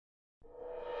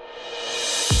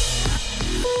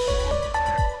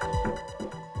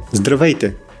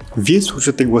Здравейте! Вие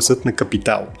слушате Гласът на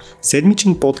Капитал,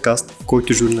 седмичен подкаст, в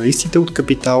който журналистите от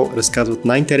Капитал разказват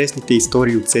най-интересните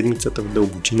истории от седмицата в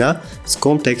дълбочина, с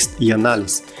контекст и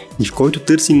анализ, и в който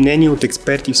търсим мнение от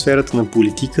експерти в сферата на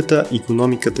политиката,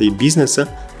 икономиката и бизнеса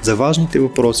за важните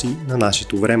въпроси на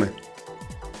нашето време.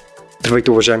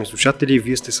 Здравейте, уважаеми слушатели,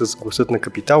 вие сте с Гласът на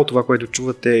Капитал. Това, което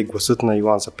чувате, е гласът на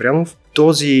Йоан Запрянов.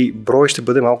 Този брой ще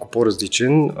бъде малко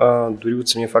по-различен, дори от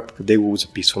самия факт къде го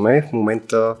записваме. В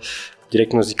момента,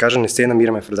 директно да си кажа, не се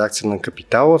намираме в редакция на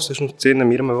Капитал, а всъщност се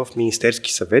намираме в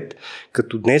Министерски съвет,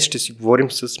 като днес ще си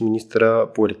говорим с министъра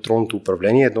по електронното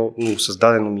управление, едно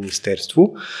новосъздадено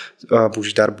министерство,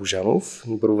 Божидар Божанов.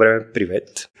 Добро време,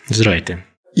 привет! Здравейте!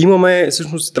 Имаме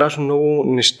всъщност страшно много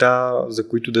неща, за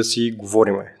които да си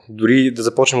говориме. Дори да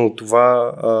започнем от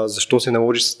това, защо се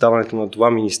наложи създаването на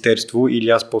това министерство, или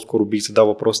аз по-скоро бих задал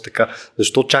въпрос така,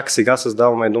 защо чак сега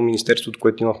създаваме едно министерство, от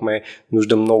което имахме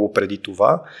нужда много преди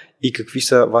това, и какви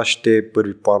са вашите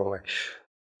първи планове?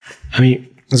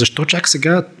 Защо чак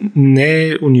сега не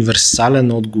е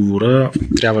универсален отговора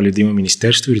трябва ли да има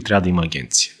министерство или трябва да има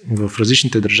агенция. В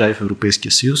различните държави в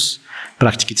Европейския съюз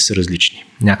практиките са различни.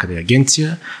 Някъде е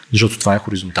агенция, защото това е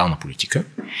хоризонтална политика.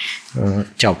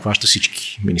 Тя обхваща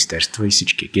всички министерства и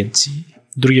всички агенции.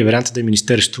 Другия вариант е да е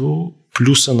министерство.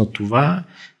 Плюса на това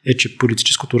е, че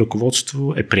политическото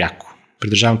ръководство е пряко. При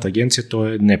държавната агенция то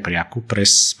е непряко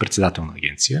през председател на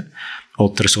агенция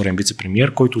от ресорен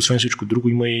вице-премиер, който освен всичко друго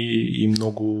има и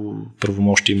много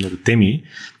правомощи и много теми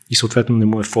и съответно не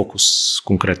му е фокус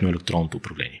конкретно електронното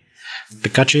управление.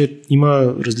 Така че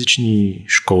има различни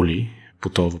школи по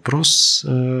този въпрос.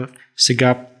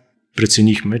 Сега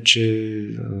преценихме, че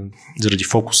заради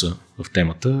фокуса в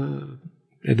темата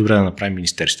е добре да направим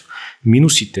министерство.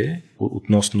 Минусите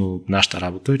относно нашата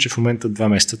работа е, че в момента 2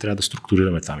 месеца трябва да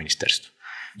структурираме това министерство.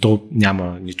 То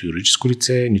няма нито юридическо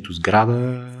лице, нито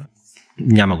сграда,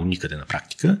 няма го никъде на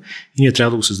практика и ние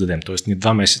трябва да го създадем. Тоест ние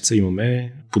 2 месеца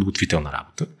имаме подготвителна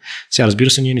работа. Сега, разбира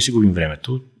се, ние не си губим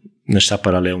времето, неща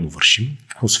паралелно вършим,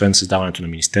 освен създаването на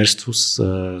министерство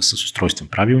с устройствен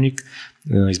правилник,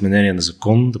 изменение на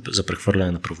закон за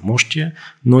прехвърляне на правомощия,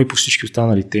 но и по всички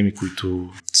останали теми, които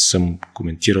съм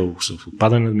коментирал, с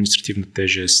отпадане на административна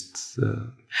тежест,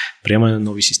 приемане на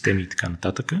нови системи и така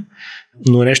нататък.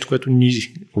 Но е нещо, което ни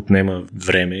отнема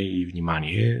време и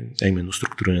внимание, а именно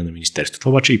структуриране на министерство. Това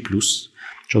обаче е и плюс,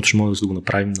 защото ще можем да го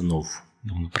направим наново,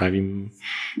 да го направим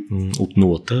от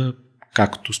нулата,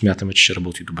 както смятаме, че ще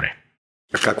работи добре.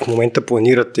 А как в момента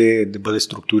планирате да бъде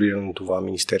структурирано това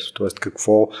министерство? Тоест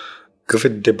какъв е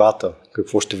дебата?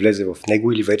 Какво ще влезе в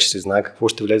него или вече се знае какво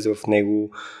ще влезе в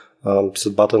него?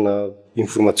 Съдбата на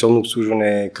информационно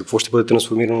обслужване, какво ще бъде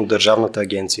трансформирано в Държавната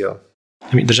агенция?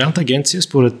 Държавната агенция,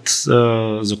 според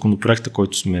законопроекта,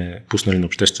 който сме пуснали на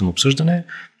обществено обсъждане,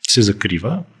 се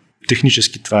закрива.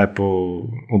 Технически това е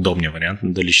по-удобният вариант.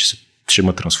 Дали ще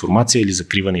има трансформация или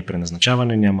закриване и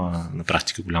преназначаване, няма на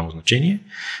практика голямо значение.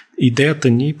 Идеята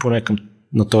ни, поне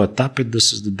на този етап, е да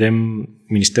създадем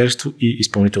министерство и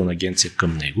изпълнителна агенция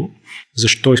към него.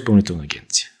 Защо изпълнителна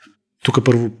агенция? Тук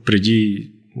първо,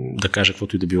 преди да кажа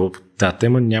каквото и да било по тази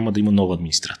тема, няма да има нова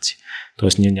администрация.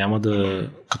 Тоест ние няма да,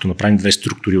 като направим 2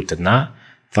 структури от една,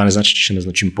 това не значи, че ще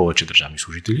назначим повече държавни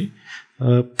служители.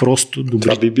 Просто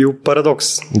Това би бил парадокс.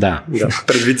 Да.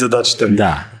 Предвид задачата ви.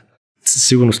 Да.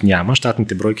 Сигурност няма.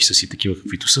 Щатните бройки са си такива,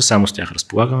 каквито са. Само с тях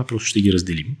разполагаме, просто ще ги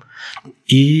разделим.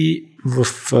 И в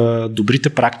добрите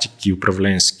практики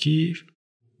управленски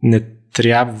не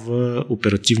трябва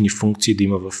оперативни функции да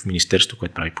има в министерство,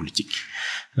 което прави политики.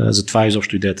 Затова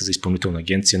изобщо идеята за изпълнителна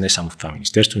агенция не само в това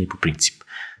министерство, но и по принцип.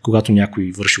 Когато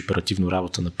някой върши оперативно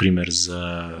работа, например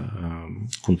за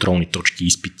контролни точки,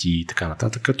 изпити и така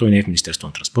нататък, той не е в Министерство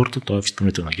на транспорта, той е в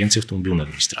изпълнителна агенция автомобилна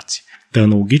администрация.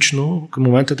 Аналогично, към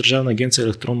момента Държавна агенция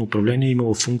електронно управление е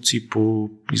имала функции по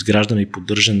изграждане и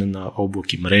поддържане на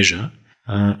облак и мрежа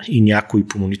и някои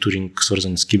по мониторинг,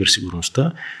 свързани с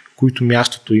киберсигурността, които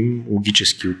мястото им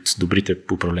логически от добрите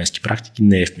управленски практики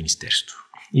не е в министерство.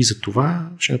 И за това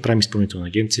ще направим изпълнителна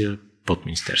агенция под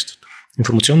министерството.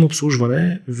 Информационно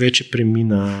обслужване вече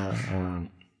премина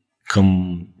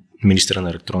към министъра на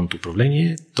електронното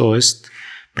управление, т.е.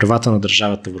 правата на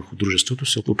държавата върху дружеството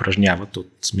се упражняват от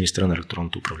министъра на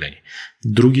електронното управление.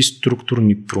 Други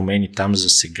структурни промени там за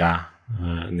сега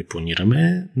не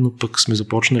планираме, но пък сме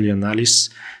започнали анализ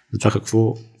за това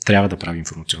какво трябва да прави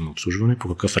информационно обслужване, по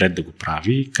какъв ред да го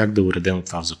прави, как да е уредено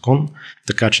това в закон,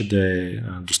 така че да е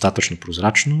достатъчно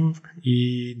прозрачно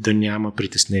и да няма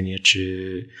притеснение,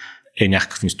 че е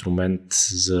някакъв инструмент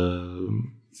за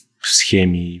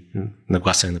схеми,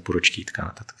 нагласяне на поръчки и така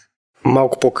нататък.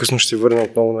 Малко по-късно ще се върна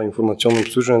отново на информационно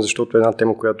обслужване, защото е една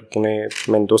тема, която поне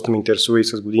мен доста ме интересува и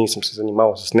с години съм се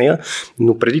занимавал с нея.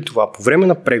 Но преди това, по време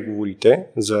на преговорите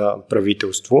за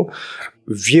правителство,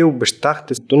 вие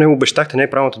обещахте, не е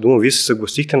правилната дума, вие се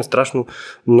съгласихте на страшно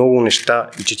много неща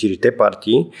и 4-те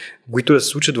партии, които да се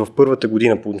случат в първата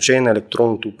година по отношение на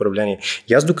електронното управление.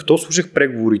 И аз докато слушах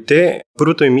преговорите,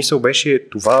 първата ми мисъл беше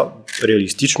това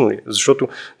реалистично ли? Защото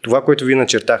това, което вие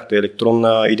начертахте,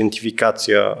 електронна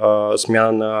идентификация,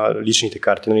 смяна на личните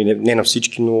карти, не на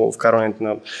всички, но вкарването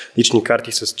на лични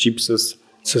карти с чип,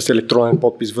 с електронен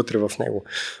подпис вътре в него.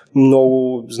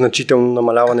 Много значително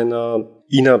намаляване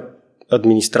и на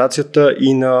администрацията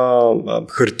и на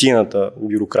хартийната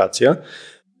бюрокрация.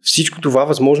 Всичко това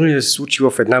възможно ли да се случи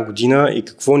в една година и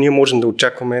какво ние можем да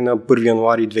очакваме на 1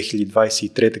 януари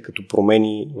 2023 като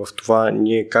промени в това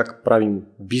ние как правим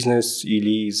бизнес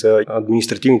или за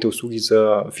административните услуги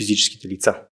за физическите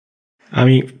лица?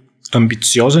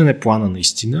 Амбициозен е плана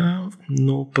наистина,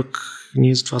 но пък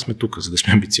ние затова сме тук, за да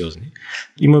сме амбициозни.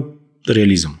 Има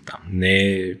реализъм там.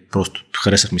 Не просто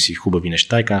харесахме си хубави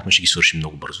неща и казахме, ще ги свършим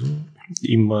много бързо.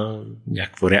 Има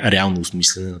някакво реално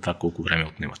осмислене на това колко време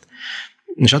отнемат.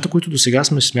 Нещата, които до сега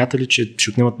сме смятали, че ще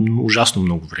отнемат ужасно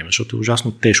много време, защото е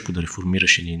ужасно тежко да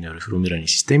реформираш едни нереформирани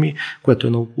системи, което е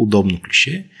едно удобно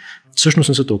клише, всъщност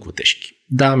не са толкова тежки.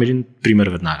 Давам един пример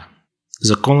веднага.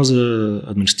 Закона за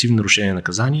административни нарушения и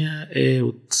наказания е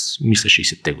от, мисля,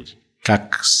 60-те години.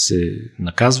 Как се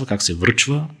наказва, как се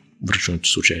връчва, връчването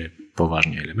в случая е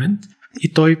по-важният елемент,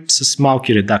 и той с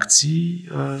малки редакции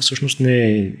всъщност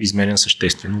не е изменен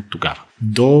съществено от тогава.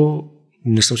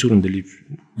 Не съм сигурен дали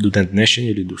до ден днешен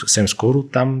или до съвсем скоро,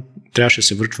 там трябваше да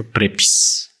се връчва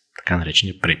препис, така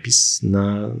наречения препис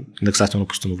на наказателно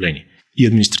постановление. И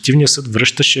административният съд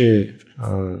връщаше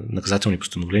наказателни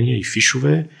постановления и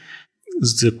фишове,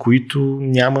 за които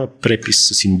няма препис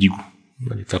с индиго.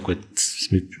 Това, което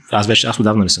аз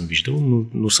отдавна не съм виждал,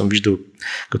 но съм виждал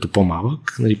като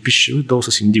по-малък. Пише долу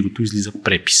с индигото излиза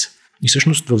препис. И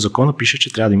всъщност в закона пише,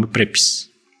 че трябва да има препис.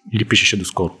 Или пишеше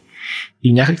доскоро.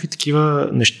 И някакви такива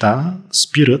неща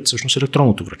спират всъщност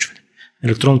електронното връчване.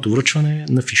 Електронното връчване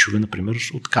на фишове, например,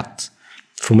 от КАТ.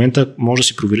 В момента може да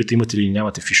си проверите имате ли или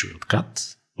нямате фишове от КАТ,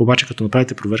 обаче като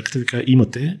направите проверката, ви казва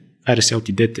имате, айде сега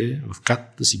отидете в КАТ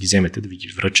да си ги вземете, да ви ги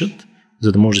връчат,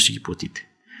 за да може да си ги платите.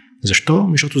 Защо?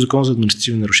 Защото Закон за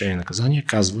административни нарушения и наказания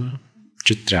казва,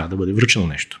 че трябва да бъде връчено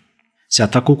нещо. Сега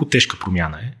това колко тежка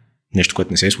промяна е, нещо,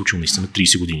 което не се е случило наистина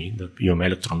 30 години, да имаме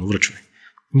електронно връчване.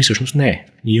 Всъщност не е.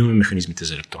 Ние имаме механизмите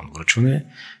за електронно връчване,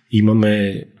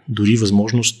 имаме дори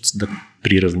възможност да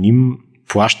приравним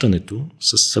плащането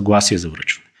с съгласие за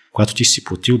връчване. Когато ти си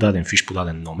платил даден фиш по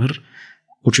даден номер,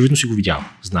 очевидно си го видял,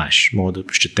 знаеш. Мога да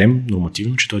счетем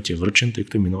нормативно, че той ти е връчен, тъй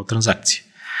като е минала транзакция.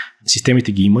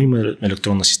 Системите ги има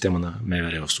електронна система на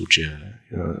МВР в случая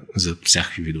за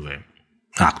всякакви видове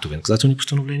актове, наказателни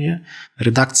постановления.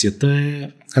 Редакцията е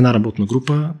една работна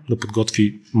група да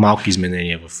подготви малки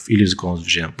изменения или в Закона за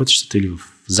движение на пътищата, или в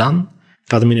ЗАН.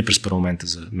 Това да мине през парламента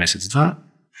за месец-два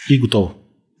и готово.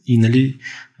 И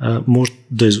може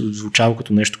да е звучало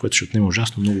като нещо, което ще отнема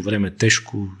ужасно много време,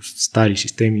 тежко, стари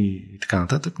системи и така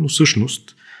нататък, но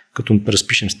всъщност, като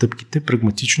разпишем стъпките,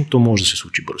 прагматично то може да се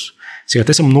случи бързо. Сега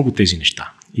те са много тези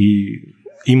неща и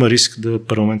има риск да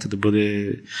парламентът да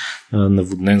бъде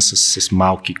наводнен с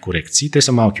малки корекции. Те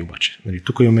са малки обаче.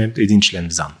 Тук имаме един член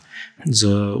в ЗАН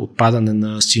за отпадане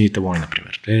на сините лони,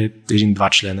 например. Един-два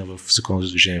члена в Закона за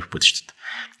движение в пътищата.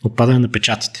 Отпадане на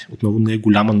печатите. Отново не е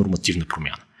голяма нормативна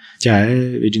промяна. Тя е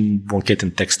един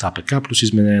бланкетен текст АПК плюс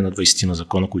изменение на 20 на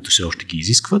закона, които все още ги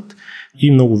изискват.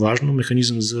 И много важно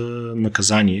механизъм за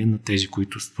наказание на тези,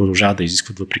 които продължават да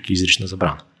изискват въпреки изрична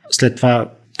забрана. След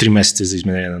това 3 месеца за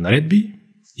изменение на наредби.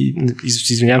 И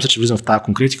извинявам се, че влизам в тази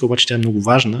конкретика, обаче тя е много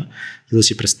важна, за да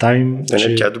си представим,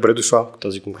 тя е добре дошла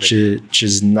тази конкретика. Че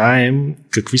знаем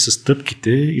какви са стъпките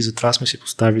и затова сме си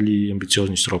поставили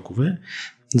амбициозни срокове,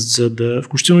 за да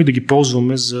включително и да ги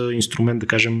ползваме за инструмент, да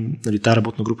кажем, тази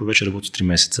работна група вече работи 3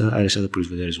 месеца, айде сега да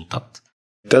произведе резултат.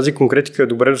 Тази конкретика е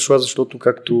добре дошла, защото,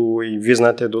 както и вие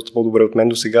знаете, е доста по-добре от мен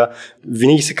до сега.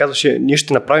 Винаги се казваше, ние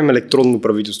ще направим електронно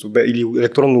правителство или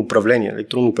електронно управление.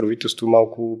 Електронно правителство е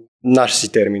малко наш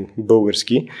си термин,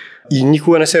 български. И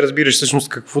никога не се разбираш всъщност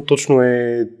какво точно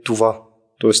е това.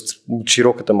 Тоест,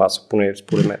 широката маса, поне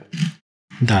според мен.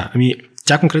 Да,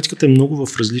 тя конкретиката е много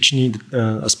в различни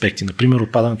аспекти. Например,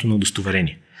 отпадането на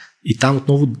удостоверение. И там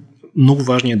отново много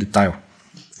важният детайл.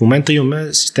 В момента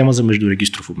имаме система за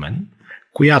междурегистров обмен,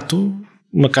 която,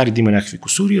 макар и да има някакви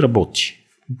кусури, работи.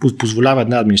 позволява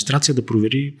една администрация да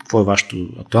провери какво е вашето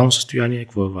актуално състояние,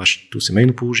 какво е вашето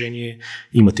семейно положение,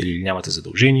 имате ли или нямате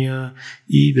задължения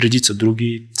и редица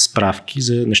други справки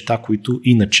за неща, които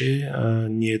иначе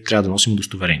ние трябва да носим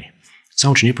удостоверение.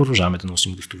 Само че ние продължаваме да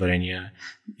носим удостоверения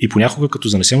и понякога, като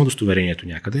занесем удостоверението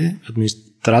някъде,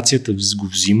 администрацията го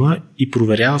взима и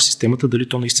проверява в системата дали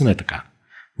то наистина е така.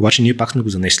 Обаче ние пак сме го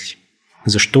занесли.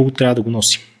 Защо го трябва да го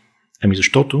носим?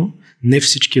 Защото не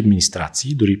всички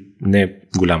администрации, дори не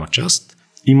голяма част,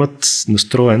 имат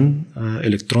настроен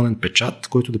електронен печат,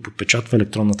 който да подпечатва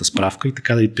електронната справка и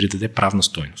така да й придаде правна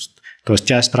стойност. Тоест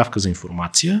тя е справка за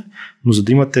информация, но за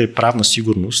да имате правна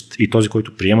сигурност и този,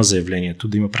 който приема заявлението,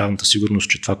 да има правната сигурност,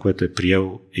 че това, което е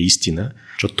приел, е истина,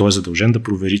 защото той е задължен да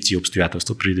провери тия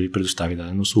обстоятелства преди да ви предостави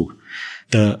дадена услуга.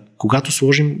 Когато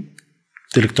сложим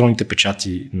електронните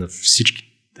печати на всички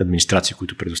администрации,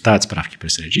 които предоставят справки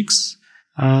през Regix,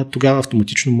 тогава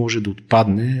автоматично може да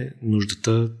отпадне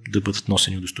нуждата да бъдат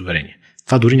носени удостоверения.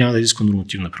 Това дори няма да изисква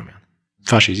нормативна промяна.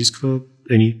 Това ще изисква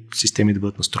едни системи да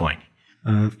бъдат настроени.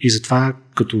 И затова,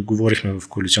 като говорихме в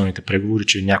коалиционните преговори,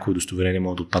 че някои удостоверения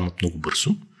могат да отпаднат много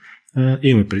бързо,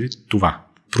 имаме предвид това.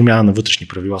 Промяна на вътрешни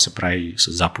правила се прави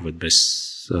с заповед без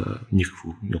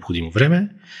никакво необходимо време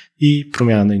и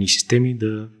промяна на едни системи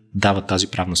да дават тази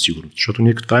правна сигурност. Защото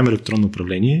ние като правим електронно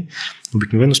управление,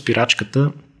 обикновено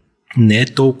спирачката не е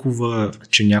толкова,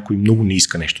 че някой много не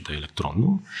иска нещо да е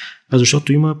електронно, а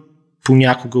защото има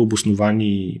понякога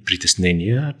обосновани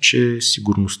притеснения, че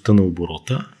сигурността на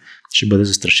оборота ще бъде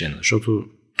застрашена. Защото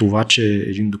това, че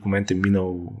един документ е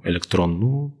минал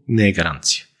електронно, не е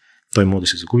гаранция. Той може да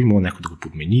се загуби, може някой да го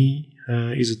подмени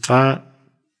и затова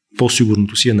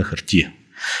по-сигурното си е на хартия.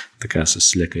 Така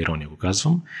с лека ирония го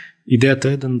казвам.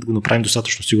 Идеята е да го направим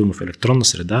достатъчно сигурно в електронна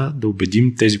среда, да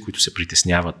убедим тези, които се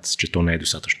притесняват, че то не е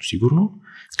достатъчно сигурно,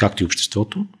 както и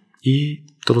обществото, и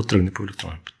то да тръгне по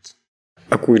електронен път.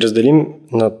 Ако ги разделим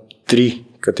на 3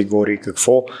 категории,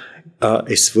 какво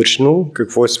е свършено,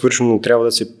 какво е свършено, но трябва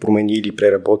да се промени или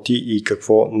преработи и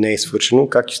какво не е свършено,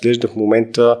 как изглежда в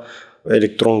момента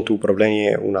електронното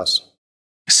управление у нас?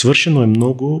 Свършено е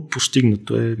много,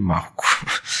 постигнато е малко.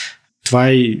 Това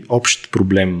е и общ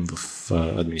проблем в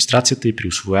администрацията и при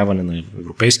усвояване на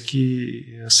европейски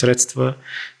средства.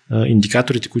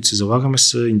 Индикаторите, които се залагаме,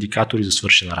 са индикатори за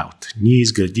свършена работа. Ние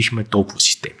изградихме толкова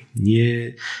системи.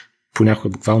 Ние понякога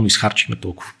буквално изхарчихме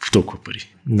толкова пари.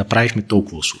 Направихме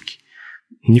толкова услуги.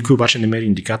 Никой обаче не мери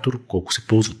индикатор колко се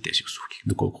ползват тези услуги,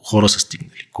 доколко хора са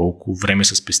стигнали, колко време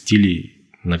са спестили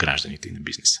на гражданите и на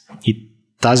бизнеса. И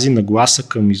тази нагласа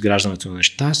към изграждането на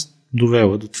неща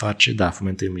довела до това, че да, в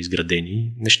момента има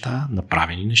изградени неща,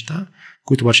 направени неща,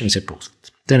 които обаче не се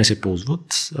ползват. Те не се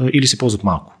ползват или се ползват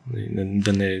малко.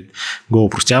 Да не го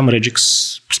опростявам, Regix,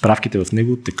 справките в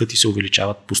него текат и се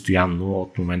увеличават постоянно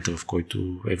от момента, в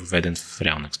който е въведен в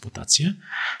реална експлоатация.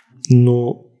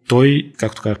 Но той,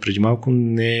 както казах преди малко,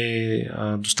 не е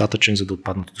достатъчен, за да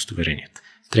отпаднат удостоверенията.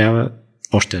 Трябва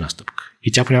още една стъпка.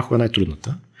 И тя понякога е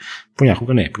най-трудната.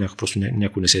 Понякога не. Понякога просто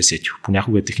някой не се е сетил.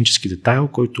 Понякога е технически детайл,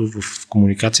 който в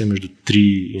комуникация между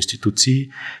 3 институции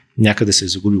някъде се е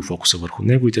загубил фокуса върху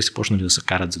него и те се почнали да се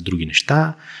карат за други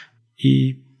неща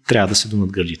и трябва да се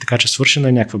донадгради. Така че свършена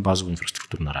е някаква базова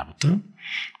инфраструктурна работа.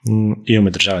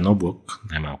 Имаме държавен облак,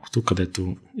 най-малкото,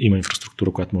 където има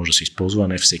инфраструктура, която може да се използва, а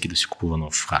не всеки да си купува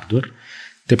нов хардуер.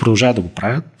 Те продължават да го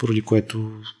правят, поради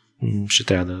което ще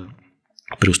трябва да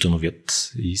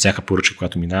преустановят и всяка поръчка,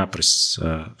 която минава през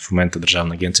в момента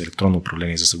Държавна агенция електронно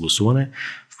управление за съгласуване,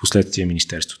 в последствие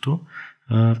Министерството,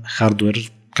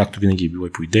 хардуер, както винаги е било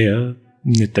и по идея,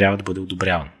 не трябва да бъде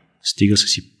одобряван. Стига са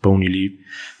си пълнили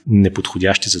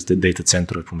неподходящи за дейта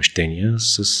центрове помещения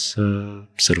с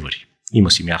сървъри.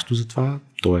 Има си място за това,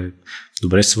 то е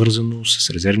добре свързано с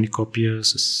резервни копия,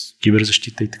 с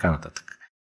киберзащита и така нататък.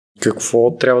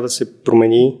 Какво трябва да се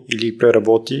промени или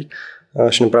преработи?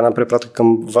 Ще направя една препратка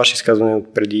към ваше изказване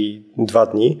от преди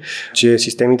 2 дни, че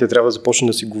системите трябва да започнат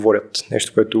да си говорят.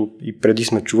 Нещо, което и преди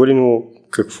сме чували, но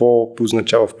какво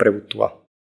означава в превод това?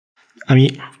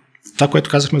 Това, което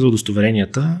казахме за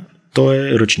удостоверенията, то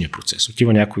е ръчният процес.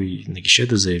 Отива някой на гише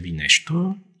да заяви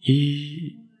нещо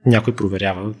и някой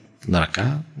проверява на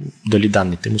ръка дали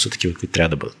данните му са такива, какви трябва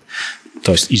да бъдат.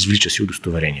 Тоест, извлича си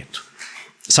удостоверението.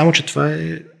 Само, че това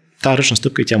е тази ръчна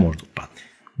стъпка и тя може да отпадне.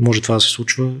 Може това да се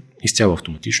случва изцяло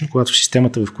автоматично, когато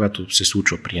системата, в която се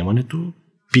случва приемането,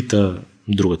 пита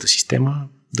другата система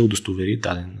да удостовери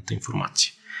дадената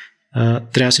информация.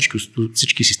 Трябва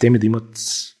всички системи да имат,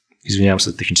 извинявам се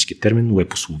за техническия термин,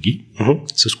 web услуги,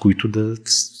 с които да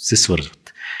се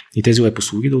свързват. И тези web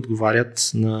услуги да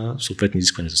отговарят на съответни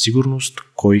изисквания за сигурност,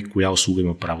 коя услуга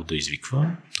има право да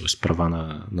извиква, т.е. права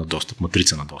на достъп,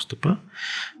 матрица на достъпа.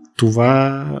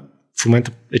 Това в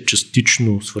момента е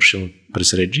частично свършено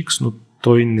през Regix, но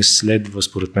той не следва,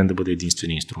 според мен, да бъде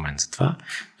единствен инструмент за това.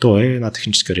 Той е една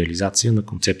техническа реализация на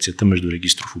концепцията между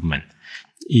регистров обмен.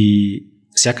 И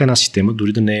всяка една система,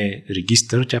 дори да не е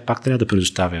регистър, тя пак трябва да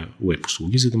предоставя web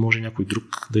услуги, за да може някой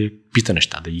друг да я пита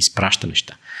неща, да я изпраща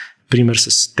неща. Пример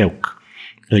с телк.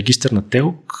 Регистър на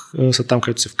телк са там,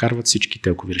 където се вкарват всички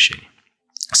телкови решения.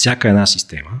 Всяка една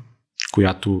система,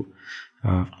 която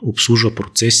обслужва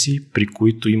процеси, при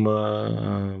които има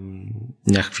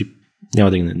някакви,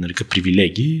 няма да ги нарека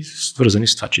привилегии, свързани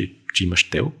с това, че имаш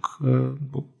телк,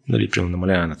 нали, примерно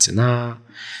намаляване на цена,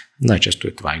 най-често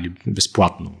е това, или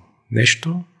безплатно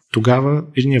нещо. Тогава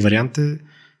единият вариант е,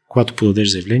 когато подадеш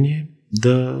заявление,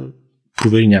 да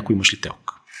провери някой имаш ли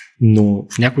телк. Но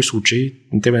в някои случаи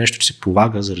на тебе нещо ти се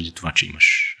полага заради това, че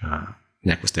имаш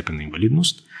някаква степен на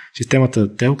инвалидност.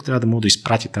 Системата телк трябва да може да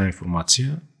изпрати тази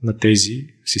информация на тези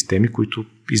системи, които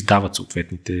издават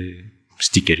съответните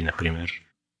стикери, например.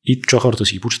 И че хората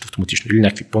си ги получат автоматично, или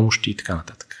някакви помощи и така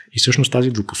нататък. И всъщност тази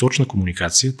двупосочна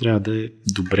комуникация трябва да е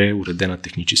добре уредена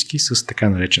технически с така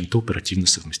наречената оперативна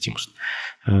съвместимост.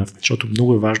 Защото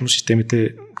много е важно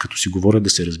системите, като си говорят, да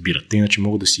се разбират. Иначе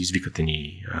могат да си извикат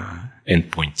едни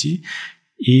endpoints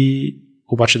и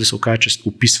обаче да се окаже, че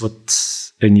описват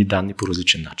едни данни по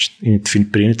различен начин.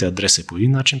 При едните адреса е по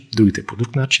един начин, другите е по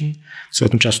друг начин,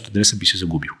 съответно част от адреса би се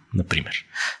загубил, например.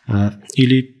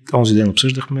 Или онзи ден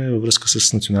обсъждахме във връзка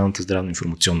с Националната здравна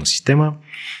информационна система,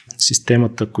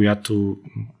 системата, която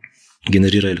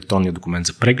генерира електронния документ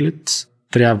за преглед,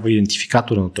 трябва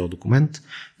идентификатора на този документ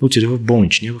да отиде в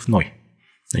болничния, в НОИ.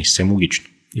 Съвсем логично.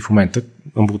 И в момента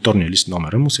амбулаторният лист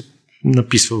номера му се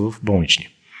написва в болничния.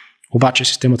 Обаче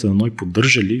системата на НОИ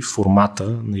поддържа ли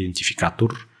формата на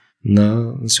идентификатор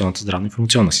на Националната здравна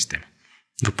информационна система?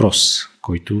 Въпрос,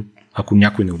 който ако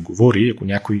някой не отговори, ако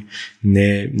някой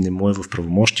не му е в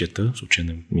правомощията, в случая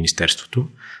на Министерството,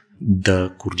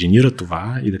 да координира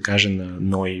това и да каже на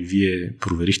НОИ, вие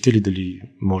проверихте ли дали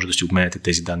може да си обменяте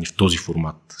тези данни в този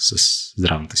формат с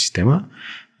здравната система,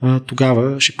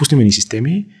 тогава ще пуснем едни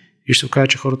системи и ще се окаже,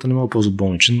 че хората не могат да ползват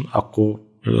болничен, ако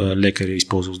лекар е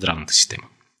използвал здравната система.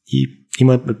 И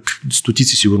има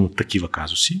стотици сигурно такива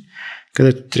казуси,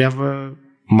 където трябва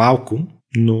малко,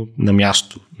 но на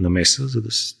място намеса, за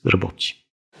да се работи.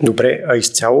 Добре, а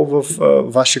изцяло в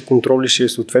вашия контрол ли ще е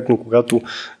съответно, когато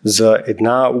за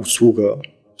една услуга,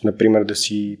 например да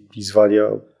си извадя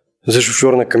за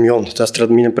шофьор на камион, аз трябва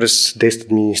да мина през 10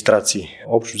 администрации.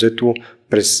 Общо взето,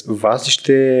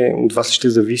 от вас ли ще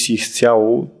зависи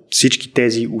изцяло всички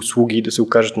тези услуги да се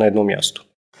окажат на едно място?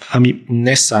 Ами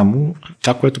не само.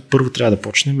 Това, което първо трябва да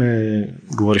почнем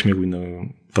говорихме го и на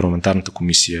парламентарната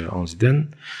комисия онзи ден,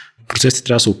 процесите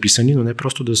трябва да са описани, но не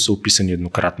просто да са описани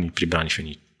еднократно и прибрани в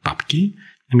едни папки,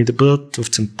 ами да бъдат в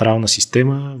централна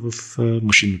система в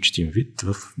машинно четим вид,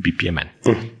 в BPMN.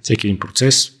 Всеки един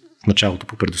процес в началото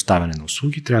по предоставяне на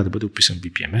услуги трябва да бъде описан в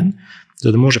BPMN,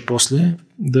 за да може после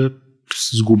да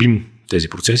сглобим тези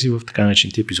процеси в така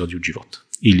наречените епизоди от живота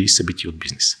или събития от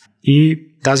бизнеса. И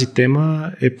тази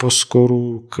тема е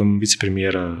по-скоро към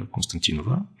вице-премиера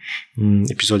Константинова.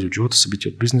 Епизоди от живота,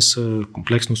 събития от бизнеса,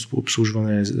 комплексно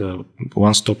обслужване,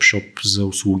 one-stop shop за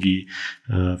услуги.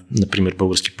 Например,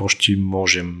 Български пощи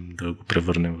можем да го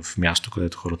превърнем в място,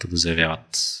 където хората да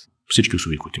заявяват всички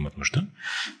услуги, които имат нужда,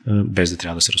 без да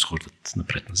трябва да се разхождат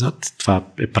напред-назад. Това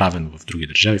е правено в други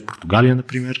държави, в Португалия,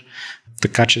 например.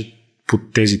 Така че по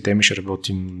тези теми ще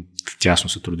работим в тясно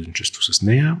сътрудничество с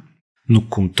нея. Но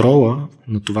контрола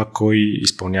на това кой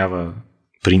изпълнява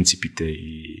принципите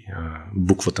и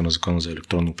буквата на Закона за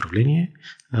електронно управление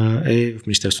е в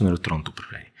Министерството на електронното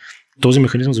управление. Този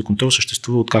механизъм за контрол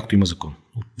съществува откакто има закон,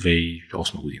 от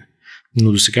 2008 година.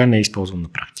 Но до сега не е използван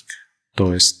на практика.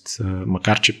 Тоест,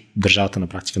 макар че държавата на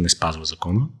практика не спазва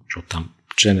закона, защото там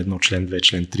член 1, член 2,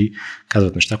 член 3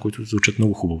 казват неща, които звучат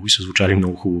много хубаво и са звучали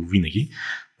много хубаво винаги,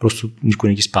 просто никой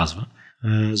не ги спазва.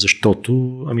 Защото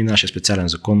нашия специален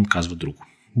закон казва друго.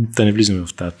 Да не влизаме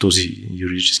в този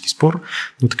юридически спор,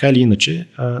 но така или иначе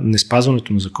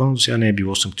неспазването на закона до сега не е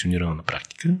било санкционирано на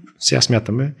практика. Сега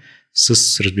смятаме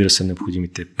с, разбира се,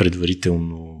 необходимите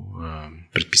предварително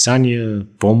предписания,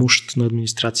 помощ на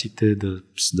администрациите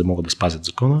да могат да спазят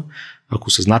закона. Ако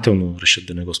съзнателно решат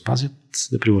да не го спазят,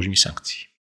 да приложим и санкции.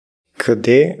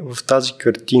 Къде в тази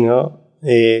картина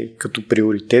е като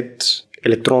приоритет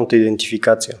електронната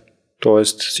идентификация?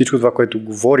 Тоест всичко това, което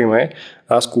говориме,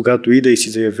 аз когато ида и си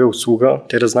заявя услуга,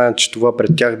 те да знаят, че това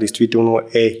пред тях действително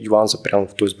е Йоан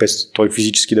Запрянов, т.е. без той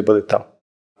физически да бъде там.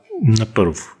 На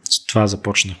първо. С това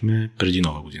започнахме преди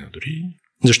Нова година дори,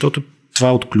 защото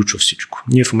това отключва всичко.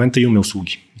 Ние в момента имаме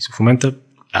услуги. В момента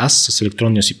аз с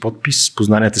електронния си подпис,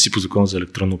 познанията си по закона за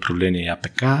електронно управление и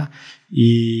АПК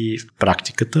и в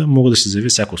практиката мога да си заявя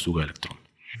всяка услуга електронно.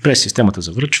 През системата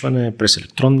за връчване, през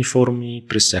електронни форми,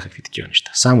 през всякакви такива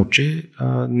неща. Само, че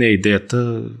не е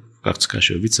идеята, както се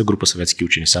каже във вица, група съветски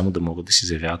учени само да могат да си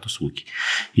заявяват услуги.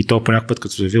 И то по някакъв път,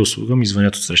 като заявя услуга, ми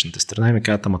звънят от срещната страна и ми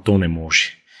казват, ама то не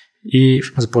може. И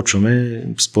започваме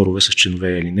спорове с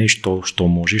членове или не, що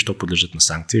може, що подлежат на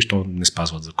санкции, що не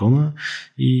спазват закона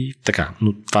и така.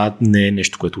 Но това не е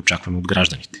нещо, което очакваме от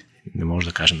гражданите. Не може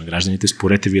да кажем на гражданите,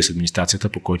 спорете вие с администрацията,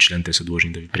 по кой член те са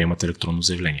длъжни да ви приемат електронно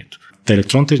заявлението.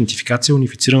 Електронната идентификация е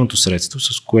унифицираното средство,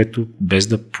 с което без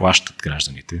да плащат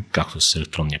гражданите, както с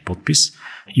електронния подпис,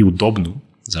 и удобно,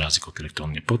 за разлика от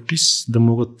електронния подпис, да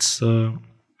могат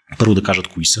първо да кажат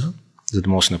кои са, за да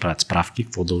могат да се направят справки,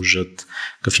 какво дължат,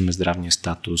 какъв им е здравния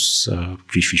статус,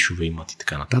 какви фишове имат и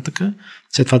така нататък.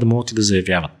 След това да могат и да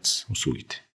заявяват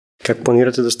услугите. Как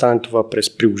планирате да стане това?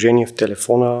 През приложение в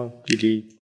телефона или...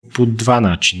 По два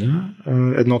начина.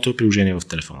 Едното е приложение в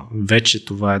телефона. Вече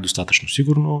това е достатъчно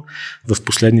сигурно. В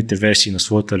последните версии на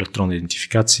своята електронна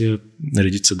идентификация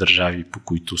редица държави, по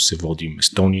които се водим,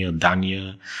 Естония,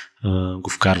 Дания, го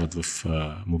вкарват в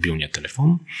мобилния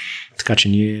телефон. Така че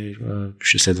ние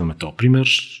ще следваме този пример.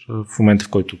 В момента, в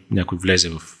който някой влезе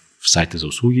в сайта за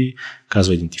услуги,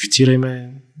 казва идентифицирай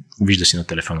ме, вижда си на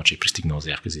телефона, че е пристигнала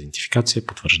заявка за идентификация,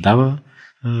 потвърждава,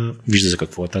 вижда за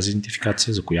какво е тази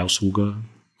идентификация, за коя услуга,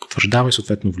 потвърждава и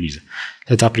съответно влиза.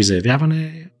 След това при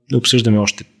заявяване обсъждаме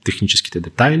още техническите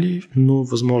детайли, но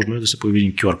възможно е да се появи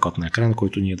един QR код на екрана,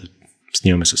 който ние да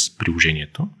снимаме с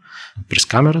приложението през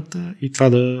камерата и това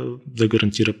да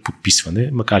гарантира подписване,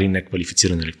 макар и не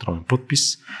квалифициран електронен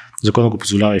подпис. Законът го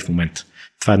позволява и в момента.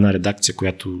 Това е една редакция,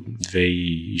 която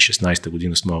 2016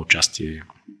 година с мое участие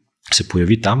се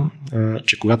появи там,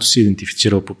 че когато си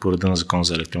идентифицирал по реда на закон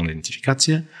за електронна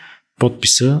идентификация,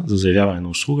 подписа за заявяване на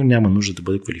услуга няма нужда да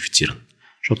бъде квалифициран,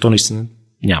 защото то наистина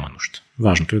няма нужда.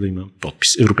 Важното е да има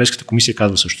подпис. Европейската комисия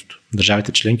казва същото.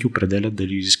 Държавите членки определят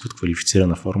дали изискват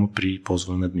квалифицирана форма при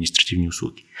ползване на административни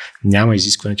услуги. Няма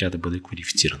изискване тя да бъде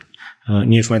квалифицирана.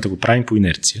 Ние в момента го правим по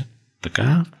инерция,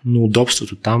 така, но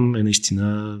удобството там е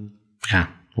наистина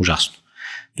ужасно.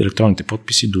 Електронните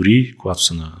подписи, дори когато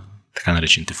са на така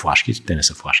наречените флашки, те не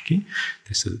са флашки,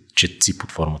 те са четци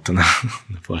под формата на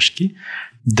флашки,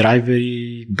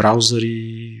 драйвери,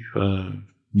 браузъри,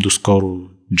 доскоро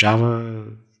Java,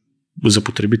 за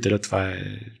потребителя това е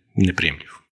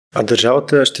неприемливо. А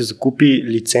държавата ще закупи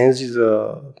лицензи за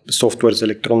софтуер за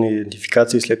електронна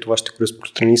идентификация и след това ще го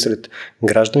разпространи сред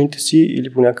гражданите си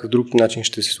или по някакъв друг начин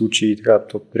ще се случи така,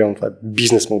 това е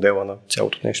бизнес модела на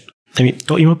цялото нещо?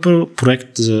 То има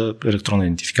проект за електронна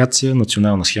идентификация,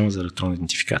 национална схема за електронна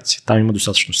идентификация. Там има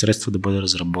достатъчно средства да бъде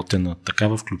разработена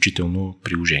такава, включително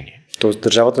приложение. Тоест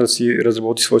държавата да си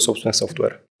разработи свой собствен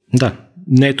софтуер? Да,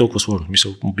 не е толкова сложно. Мисля,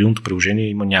 мобилното приложение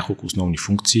има няколко основни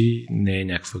функции, не е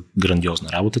някаква грандиозна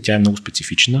работа. Тя е много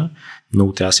специфична,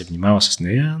 много трябва да се внимава с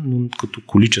нея, но като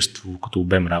количество, като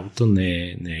обем работа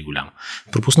не е голямо.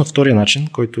 Пропуснах втория начин,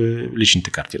 който е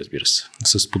личните карти, разбира се.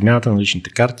 С подмяната на личните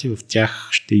карти в тях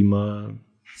ще има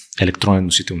електронен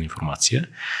носител на информация.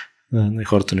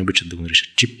 Хората не обичат да го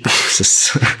наричат чип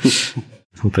с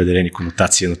определени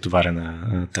конотации на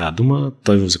натоварена тази дума.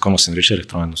 Той в закона се нарича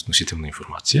електронен носител на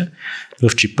информация.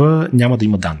 В чипа няма да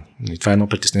има данни. И това е едно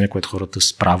притеснение, което хората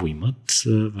справо имат.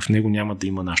 В него няма да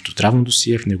има нашето здравно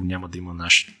досие, в него няма да има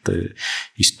нашата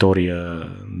история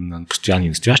на постоянни и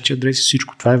настоящи адреси.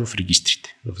 Всичко това е в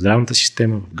регистрите. В здравната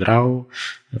система, в ГРАО,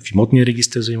 в имотния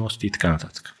регистър за имотите и така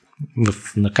нататък.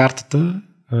 На картата,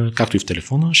 както и в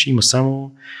телефона, ще има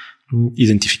само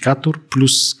идентификатор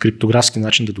плюс криптографски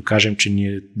начин да докажем, че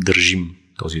ние държим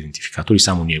този идентификатор и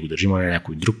само ние го държим, а не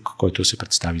някой друг, който да се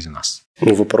представи за нас.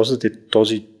 Но въпросът е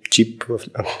този чип,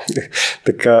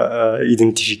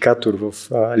 идентификатор в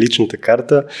личната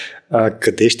карта,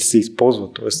 къде ще се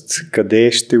използва? Тоест,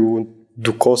 къде ще го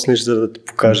докоснеш, за да те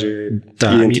покаже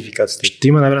идентификацията? Ще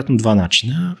има най-вероятно два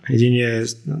начина. Един е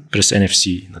през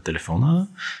NFC на телефона,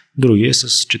 другия е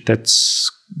с четец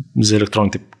за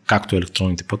електронните, както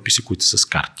електронните подписи, които са с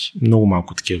карти. Много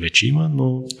малко такива вече има,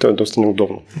 но... То е доста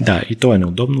неудобно. Да, и то е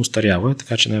неудобно, устарява,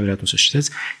 така че най-вероятно с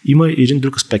четец. Има един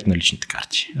друг аспект на личните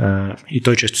карти и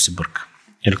той често се бърка.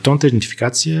 Електронната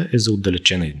идентификация е за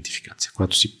отдалечена идентификация,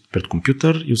 когато си пред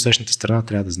компютър и от срещната страна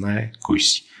трябва да знае кой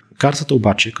си. Картата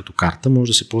обаче, като карта, може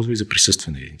да се ползва и за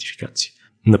присъствена идентификация.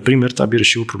 Например, това би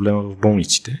решило проблема в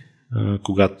болниците,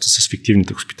 когато с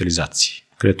фиктивните хоспитализации.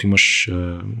 където имаш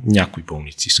някои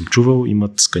болници. Съм чувал,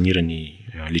 имат сканирани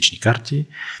лични карти,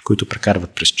 които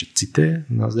прекарват през четците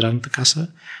на здравната каса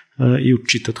и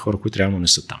отчитат хора, които реално не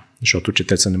са там. Защото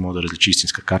четеца не може да различи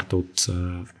истинска карта от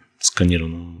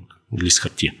сканирано лист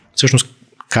хартия. Всъщност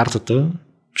картата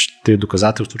ще е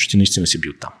доказателство, че ти наистина си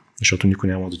бил там. Защото никой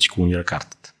няма да ти клонира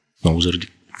картата. Много заради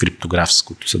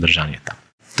криптографското съдържание там.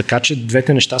 Така че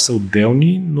двете неща са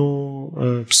отделни, но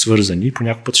свързани. По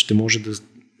някой път ще може да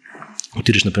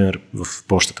отидеш, например, в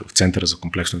почтата, в Центъра за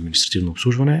комплексно административно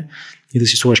обслужване и да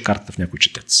си сложиш картата в някой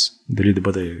четец. Дали да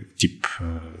бъде тип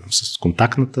с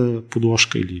контактната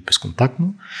подложка или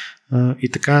безконтактно. И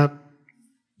така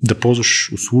да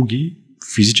ползваш услуги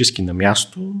физически на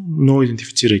място, но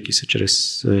идентифицирайки се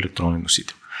чрез електронен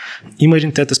носител. Има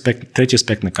един трети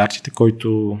аспект на картите,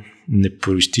 който не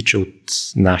проистича от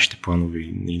нашите планове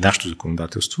и нашето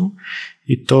законодателство,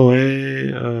 и то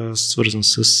е свързан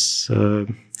с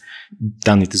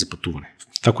данните за пътуване.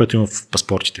 Това, което има в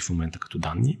паспортите в момента като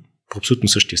данни, по абсолютно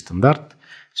същия стандарт,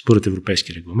 според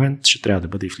европейски регламент, ще трябва да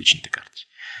бъде и в личните карти.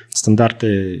 Стандарт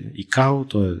е ИКАО,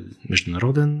 той е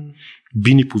международен,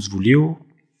 би ни позволил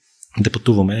да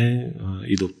пътуваме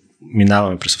и да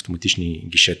минаваме през автоматични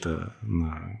гишета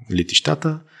на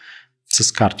летищата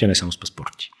с карти, а не само с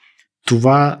паспорти.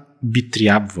 Това би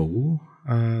трябвало,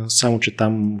 само че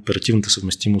там оперативната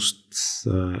съвместимост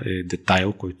е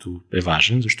детайл, който е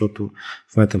важен, защото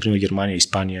в момента, например, Германия и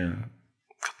Испания,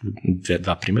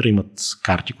 два примера, имат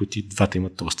карти, които и двата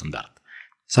имат този стандарт.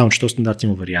 Само че този стандарт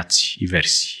има вариации и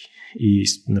версии. И,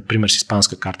 например, с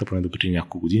испанска карта, поне до преди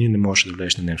няколко години, не можеш да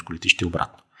влезеш на немско летище и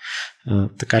обратно.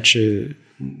 Така че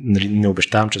не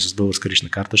обещавам, че с българска лична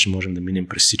карта ще можем да минем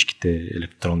през всичките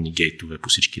електронни гейтове по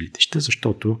всички летища,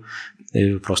 защото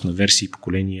е въпрос на версии,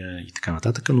 поколения и така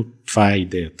нататък, но това е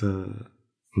идеята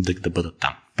да бъдат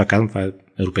там. Пак казвам, това е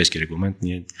европейски регламент,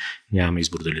 ние нямаме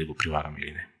избор дали да го прилагаме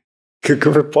или не.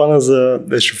 Какъв е плана за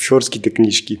шофьорските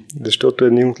книжки? Защото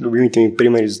един от любимите ми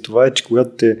примери за това е, че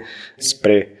когато те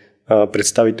спре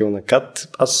представител на КАТ,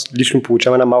 аз лично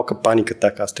получавам една малка паника.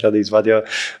 Така, аз трябва да извадя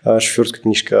шофьорска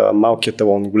книжка, малкият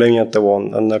талон, големия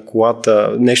талон, на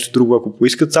колата, нещо друго, ако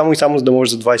поискат, само и само за да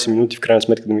може за 20 минути в крайна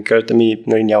сметка да ми кажат,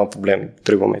 нали, няма проблем,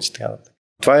 тръгваме си така.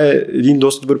 Това е един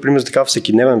доста добър пример за така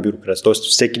всекидневен бюрократ. Тоест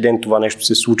всеки ден това нещо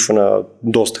се случва на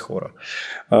доста хора.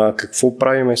 Какво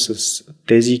правиме с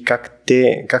тези,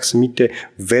 как самите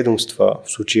ведомства,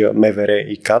 в случая МВР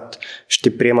и КАТ,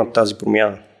 ще приемат тази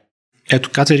промяна? Ето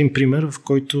КАТ е един пример, в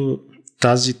който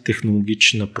тази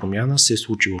технологична промяна се е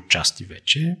случила отчасти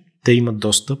вече. Те имат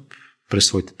достъп през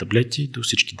своите таблети до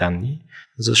всички данни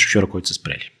за шофьора, който са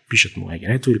спрели. Пишат му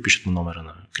ЕГН-то или пишат му номера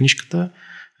на книжката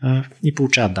и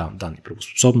получават данни.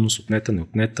 Правоспособност, отнета,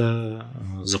 неотнета,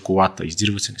 за колата,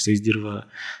 издирва се, не се издирва,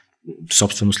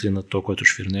 собственост ли е на това, което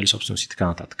шофира, не е ли собственост и така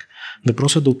нататък.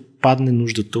 Въпросът е да отпадне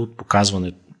нуждата от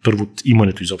показване, първо от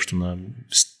имането изобщо на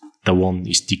талон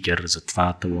и стикер за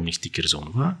това, талон и стикер за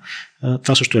онова.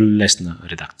 Това също е лесна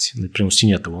редакция. Например,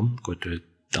 синия талон, който е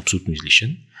абсолютно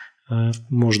излишен,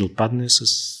 може да отпадне с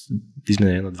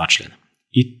изменение на 2 члена.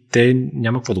 И те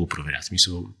няма какво да го проверят. В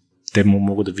смисъл, те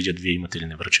могат да видят вие имате ли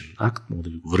невръчен акт, могат да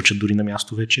ви го връчат дори на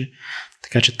място вече.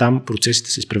 Така че там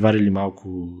процесите са изпреварили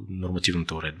малко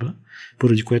нормативната уредба,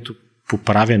 поради което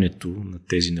поправянето на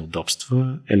тези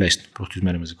неудобства е лесно. Просто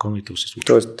изменяме закона и то се случва.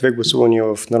 Тоест 2 гласувания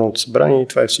в Народното събрание и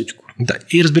това е всичко. Да,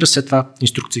 и разбира се, това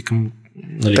инструкции към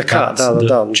така, КАТ,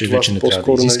 че това вече не по-скоро,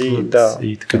 трябва да изискват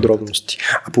и така подробности.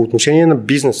 А по отношение на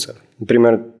бизнеса,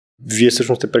 например, вие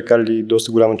всъщност сте прекарали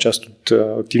доста голяма част от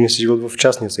активния си живот в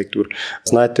частния сектор.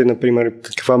 Знаете, например,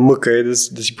 каква мъка е да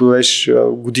си подадеш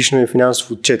годишния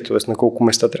финансов отчет, т.е. на колко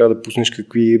места трябва да пуснеш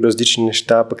какви различни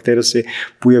неща, пък те да се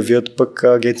появят, пък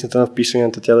агенцията на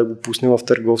вписванията тя да го пусне в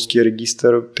търговския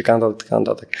регистър, така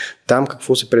нататък. Там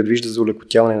какво се предвижда за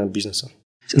улекотяване на бизнеса?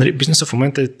 Бизнесът в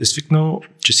момента е свикнал,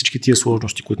 че всички тия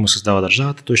сложности, които му създава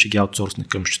държавата, той ще ги аутсорсне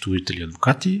към счетоводители и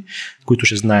адвокати, които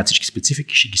ще знаят всички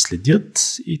специфики, ще ги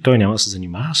следят и той няма да се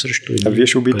занимава срещу. А вие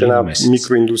ще убиете една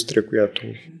микроиндустрия, която...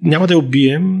 Няма да я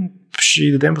убием, ще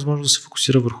й дадем възможност да се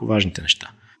фокусира върху важните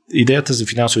неща. Идеята за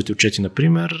финансовите отчети,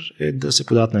 например, е да се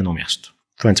подават на едно място.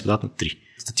 Това не се подават на 3.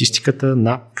 Статистиката,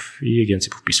 НАП и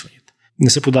агенция по вписванията. Не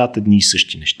се подават едни и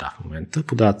същи неща в момента,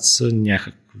 подават се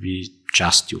някакви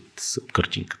части от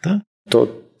картинката.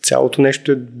 Цялото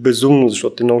нещо е безумно,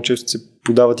 защото те много често се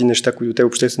подават и неща, които те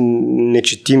въобще са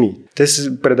нечетими. Те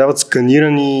се предават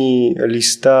сканирани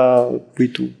листа,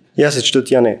 които я се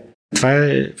четат, я не. Това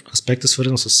е аспектът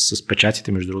свързан с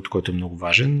печатите, между другото, който е много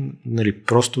важен.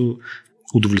 Просто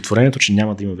удовлетворението, че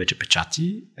няма да има вече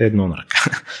печати, е едно на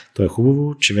ръка. То е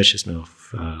хубаво, че вече сме в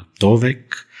този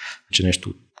век, че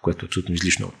нещо което абсолютно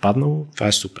излишно е отпаднало, това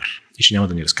е супер и ще няма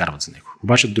да ни разкарват за него.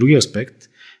 Обаче другия аспект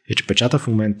е, че печата в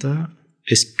момента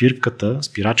е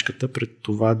спирачката пред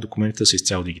това документите да са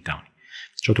изцяло дигитални.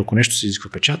 Защото ако нещо се изисква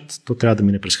печат, то трябва да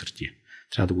мине през хартия.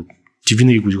 Ти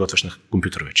винаги го изготвяш на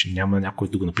компютър вече. Няма някой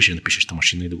да го напишеща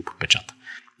машина и да го подпечата.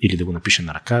 Или да го напише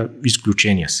на ръка.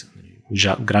 Изключения са.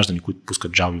 Граждани, които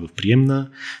пускат жалби в приемна,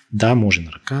 да, може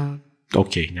на ръка,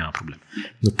 окей, няма проблем.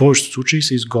 Но повечето случаи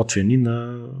са изготвени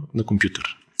на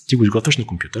компютър. Ти го изготвяш на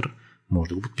компютър, може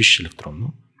да го подпишеш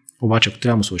електронно, обаче ако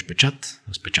трябва да му сложиш печат,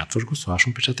 разпечатваш го, слагаш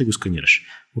му печата и го сканираш.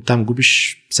 Оттам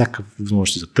губиш всяка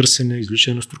възможност за търсене,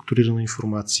 извличане на структурирана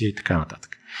информация и така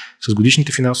нататък. С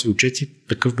годишните финансови отчети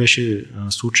такъв беше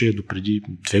случай до преди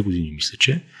 2 години, мисля,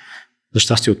 че. За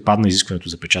щастие отпадна изискването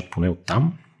за печат поне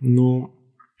оттам, но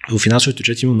в финансовите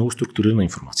отчети има много структурирана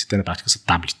информация. Те на практика са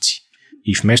таблици.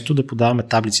 И вместо да подаваме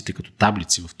таблиците като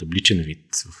таблици в табличен вид,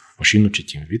 в машинно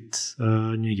четим вид,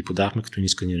 ние ги подавахме като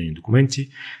сканирани документи.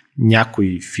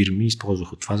 Някои фирми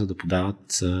използваха това, за да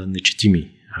подават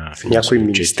нечетими финансови Някои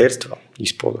министерства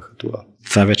използваха това.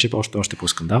 Това вече е още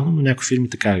по-скандално, но някои фирми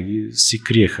така си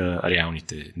криеха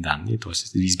реалните данни,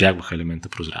 т.е. избягваха елемента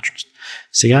прозрачност.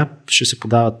 Сега ще се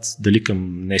подават дали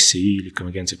към НСИ или към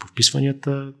Агенция по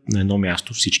вписванията на едно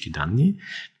място всички данни.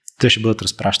 Те ще бъдат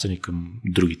разпращани към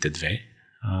другите две,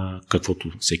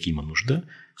 каквото всеки има нужда,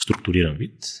 в структуриран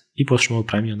вид и после ще могат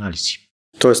да правим и анализи.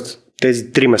 Тоест,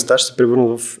 тези 3 места ще се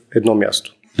превърнат в едно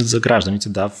място. За гражданите,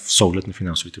 да, с оглед на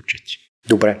финансовите отчети.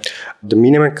 Добре. Да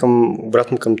минем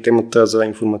обратно към темата за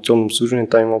информационно обслужване.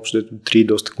 Там има общо 3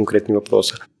 доста конкретни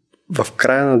въпроса. В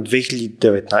края на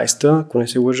 2019, ако не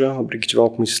се лъжа, въпреки че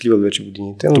малко ми се сливат вече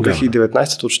годините, но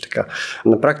 2019 точно така.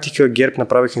 На практика ГЕРБ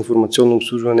направиха информационно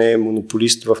обслужване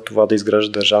монополист в това да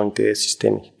изгражда държавните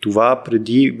системи. Това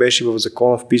преди беше в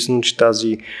закона вписано, че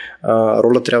тази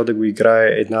роля трябва да го играе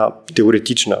една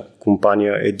теоретична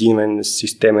компания, единен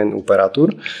системен оператор,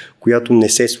 която не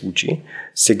се случи.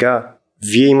 Сега,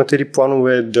 вие имате ли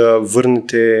планове да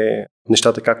върнете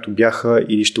нещата както бяха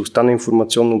или ще остане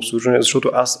информационно обслужване,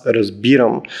 защото аз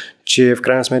разбирам, че в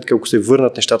крайна сметка, ако се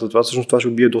върнат нещата, всъщност това ще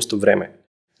убие доста време.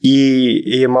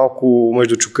 И е малко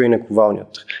между чука и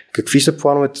наковалнята. Какви са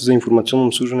плановете за информационно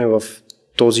обслужване в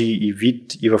този и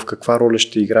вид и в каква роля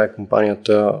ще играе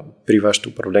компанията при вашето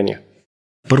управление?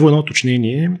 Първо едно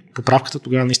уточнение. Поправката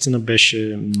тогава наистина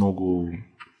беше много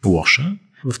лоша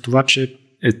в това, че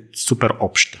е супер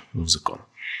обща в закона.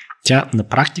 Тя на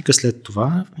практика след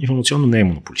това информационно не е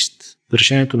монополист.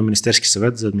 Решението на Министерски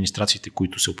съвет за администрациите,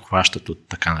 които се обхващат от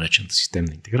така наречената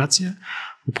системна интеграция,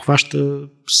 обхваща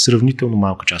сравнително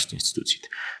малка част от институциите.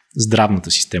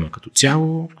 Здравната система като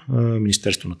цяло,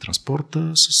 Министерство на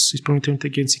транспорта с изпълнителните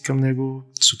агенции към него,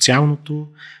 социалното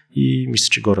и мисля,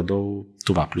 че горе-долу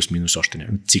това плюс-минус още не.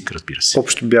 ЦИК, разбира се.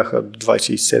 Общо бяха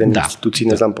 27 институции,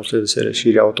 не знам после да се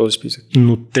разширява този списък.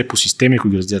 Но те по системи, ако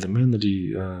ги разгледаме,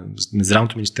 нали,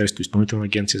 Здравното министерство, изпълнителна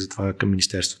агенция за това към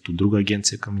министерството, друга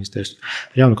агенция към министерството,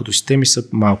 реално като системи са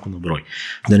малко на брой.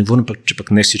 Да не говорим пък, че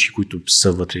пък не всички, които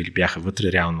са вътре или бяха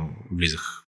вътре, реално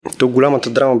влизах. То голямата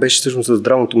драма беше всъщност за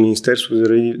Здравното министерство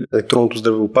заради електронното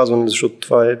здравеопазване, защото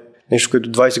това е нещо,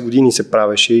 което 20 години се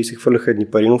правеше и се хвърляха едни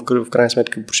пари, но в крайна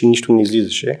сметка почти нищо не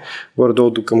излизаше.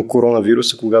 Горе-долу към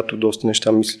коронавируса, когато доста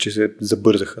неща мисля, че се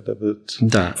забързаха да бъдат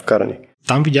вкарани.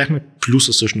 Там видяхме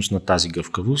плюса всъщност на тази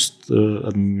гъвкавост.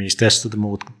 Министерствата да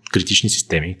могат критични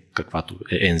системи, каквато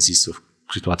е НЗИС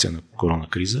в ситуация на корона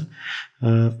криза,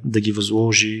 да ги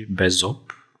възложи без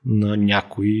ЗОП на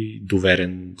някой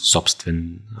доверен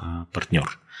собствен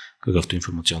партньор, какъвто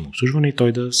информационно обслужване и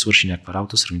той да свърши някаква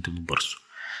работа сравнително бързо.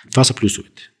 Това са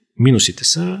плюсовете. Минусите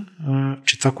са,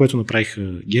 че това, което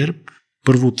направиха ГЕРБ,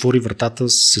 първо отвори вратата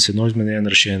с едно изменение на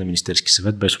решение на Министерски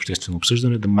съвет без обществено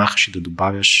обсъждане, да махаш и да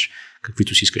добавяш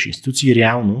каквито си искаш институции.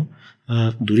 Реално,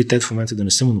 дори те в момента да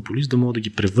не са монополист, да мога да ги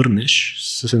превърнеш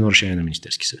с едно решение на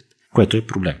Министерски съвет, което е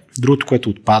проблем. Другото, което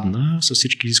отпадна, са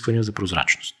всички изисквания за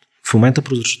прозрачност. В момента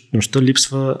прозрачността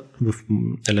липсва в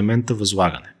елемента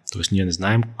възлагане. Тоест ние не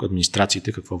знаем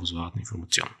администрациите какво възлагат на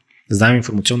информационно. Знаем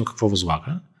информационно какво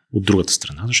възлага от другата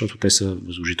страна, защото те са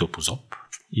възложител по ЗОП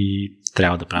и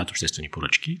трябва да правят обществени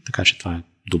поръчки, така че това е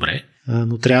добре,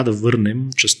 но трябва да върнем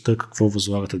частта какво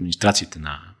възлагат администрациите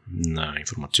на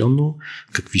информационно,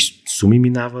 какви суми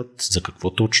минават, за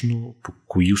какво точно, по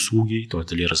кои услуги, т.е.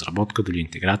 дали е разработка, дали е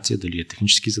интеграция, дали е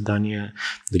технически задания,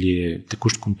 дали е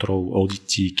текущ контрол,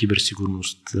 одити,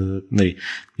 киберсигурност.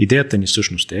 Идеята ни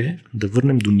всъщност е да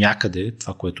върнем до някъде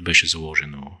това, което беше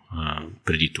заложено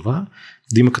преди това,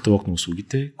 да има каталог на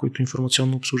услугите, които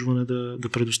информационно обслужване да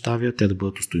предоставя, те да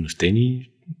бъдат остойностени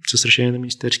с решение на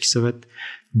Министерски съвет,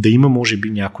 да има може би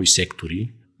някои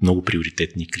сектори, много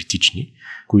приоритетни и критични,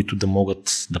 които да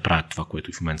могат да правят това, което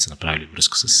и в момента са направили в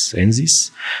връзка с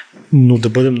ЕНЗИС, но да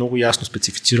бъде много ясно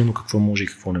специфицирано какво може и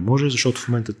какво не може, защото в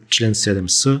момента член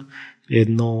 7С е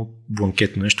едно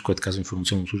бланкетно нещо, което казва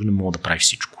информационно обслужване, мога да прави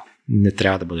всичко. Не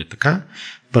трябва да бъде така.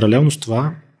 Паралелно с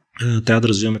това трябва да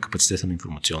развиваме капацитета на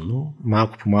информационно.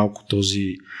 Малко по малко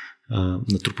този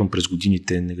натрупан през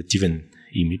годините негативен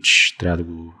имидж трябва да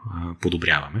го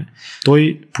подобряваме.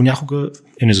 Той понякога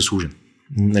е незаслужен.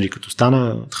 Нали, като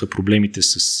станаха проблемите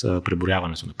с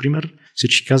преброяването, например,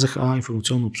 всички казаха,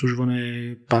 информационно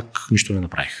обслужване пак нищо не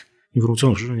направих.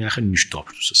 Информационно обслужване нямаха нищо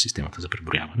общо с системата за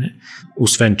преброяване,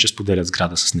 освен че споделят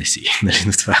сграда с НСИ. Нали,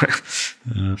 на това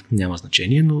няма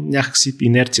значение, но някакси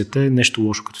инерцията е нещо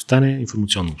лошо, като стане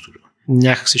информационно обслужване.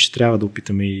 Някакси ще трябва да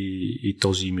опитаме и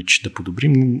този имидж да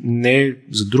подобрим. Не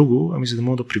за друго, ами за да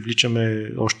можем да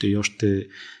привличаме още и още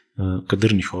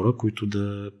кадърни хора, които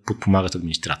да подпомагат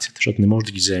администрацията. Защото не може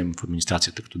да ги вземем в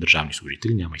администрацията като държавни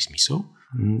служители, няма и смисъл.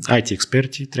 IT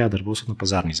експерти трябва да работят на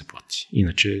пазарни заплати.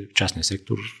 Иначе частния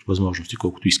сектор възможности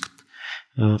колкото искат.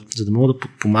 За да могат да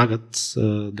подпомагат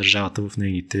държавата в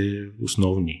нейните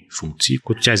основни функции,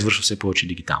 които тя извършва все повече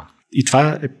дигитално. И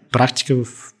това е практика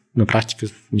на практика,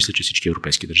 мисля, че всички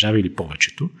европейски държави или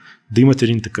повечето, да имат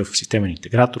един такъв системен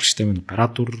интегратор, системен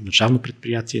оператор, държавно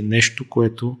предприятие, нещо,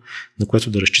 на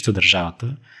което да разчита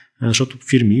държавата. Защото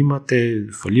фирми има, те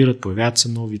фалират, появяват се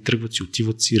нови, тръгват си,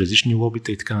 отиват си, различни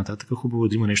лобита и така нататък. Хубаво е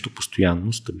да има нещо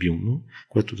постоянно, стабилно,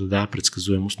 което да дава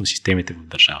предсказуемост на системите в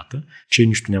държавата, че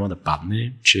нищо няма да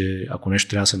падне, че ако нещо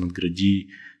трябва да се надгради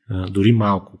дори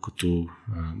малко като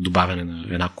добавяне на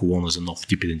една колона за нов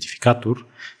тип идентификатор,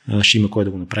 ще има кой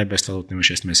да го направи без това да отнеме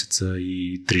 6 месеца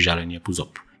и 3 жаления по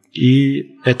ЗОП. И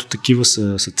ето такива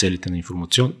са целите на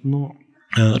информационно.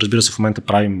 Разбира се, в момента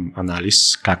правим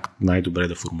анализ как най-добре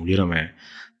да формулираме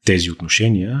тези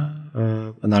отношения.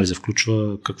 Анализа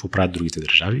включва какво правят другите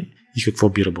държави и какво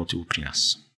би работило при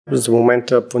нас. За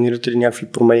момента планирате ли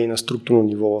някакви промени на структурно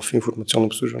ниво в информационно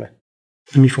обслужване?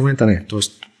 В момента не.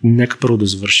 Тоест, нека първо да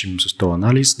завършим с този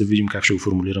анализ, да видим как ще го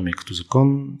формулираме и като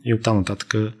закон и оттам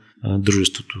нататък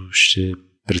дружеството ще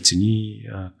прецени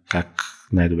как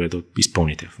най-добре да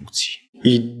изпълни тези функции.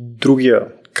 И другия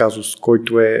казус,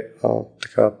 който е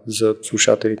така за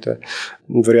слушателите,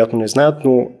 вероятно не знаят,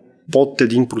 но под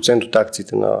 1% от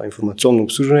акциите на информационно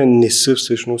обслужване не са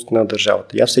всъщност на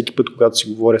държавата. И аз всеки път, когато си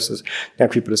говоря с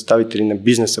някакви представители на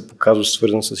бизнеса по казус,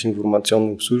 свързан с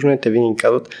информационно обслужване, те винаги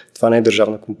казват, това не е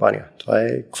държавна компания. Това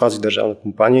е квазидържавна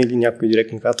компания или някой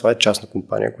директно казва, това е частна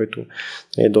компания, което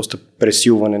е доста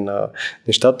пресилване на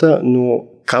нещата, но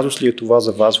казус ли е това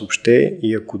за вас въобще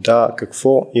и ако да,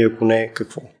 какво и ако не,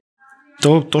 какво?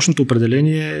 Точното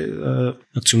определение е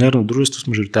акционерно дружество с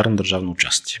мажоритарно държавно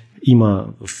участие.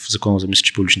 Има в Закона за мисля,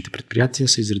 че публичните предприятия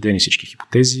са изредени всички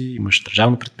хипотези. Имаш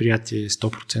държавно предприятие,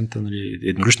 100%, нали,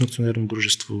 еднолично акционерно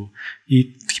дружество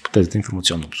и хипотезата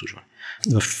информационно обслужване.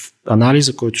 В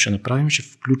анализа, който ще направим, ще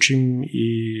включим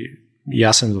и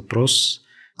ясен въпрос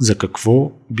за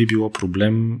какво би било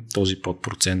проблем този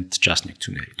подпроцент частни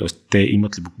акционери. Тоест, те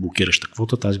имат ли блокираща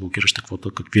квота, тази блокираща квота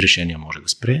какви решения може да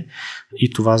спре и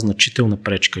това значителна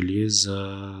пречка ли е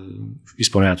за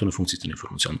изпълнението на функциите на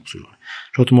информационно обслужване.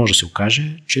 Защото може да се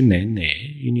окаже, че не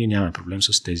е и ние нямаме проблем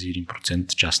с тези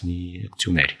 1% частни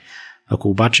акционери. Ако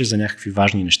обаче за някакви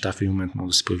важни неща в един момент могат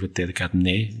да се появят те да кажат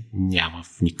не, няма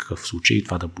в никакъв случай и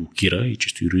това да блокира и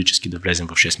чисто юридически да влезем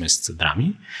в 6 месеца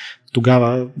драми,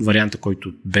 тогава варианта,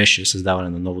 който беше създаване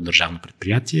на ново държавно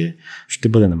предприятие, ще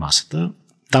бъде на масата.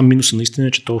 Там минуса наистина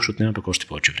е, че това ще отнема пък още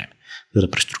повече време. За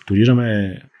да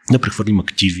преструктурираме, да прехвърлим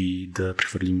активи, да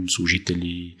прехвърлим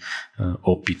служители,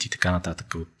 опит и така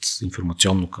нататък от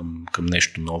информационно към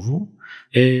нещо ново,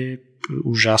 е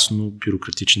ужасно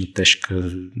бюрократична,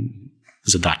 тежка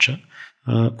задача,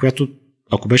 която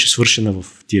ако беше свършена в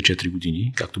тия 4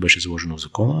 години, както беше заложено в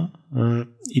закона,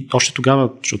 и още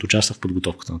тогава, защото участвах в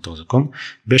подготовката на този закон,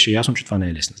 беше ясно, че това не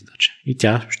е лесна задача. И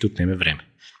тя ще отнеме време.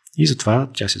 И затова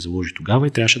тя се заложи тогава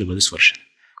и трябваше да бъде свършена.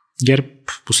 ГЕРБ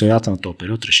по средата на този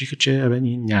период решиха, че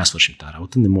ние няма да свършим тази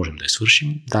работа, не можем да я свършим,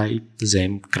 и да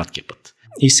вземем краткия път.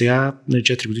 И сега,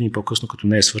 4 години по-късно, като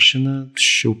не е свършена,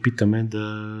 ще опитаме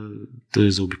да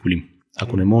я заобиколим.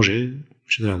 Ако не може,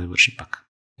 ще трябва да я вършим пак.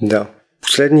 Да.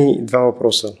 Последни 2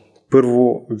 въпроса.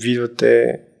 Първо,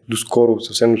 виждате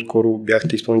съвсем доскоро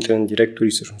бяхте изпълнителен директор и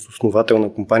всъщност основател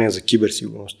на компания за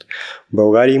киберсигурност.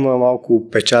 България има малко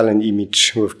печален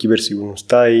имидж в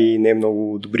киберсигурността и не е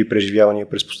много добри преживявания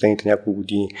през последните няколко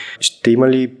години. Ще има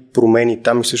ли промени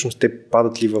там и всъщност те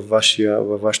падат ли във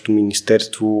вашето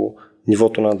министерство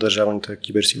нивото на държавната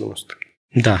киберсигурност?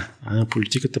 Да,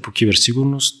 политиката по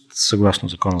киберсигурност, съгласно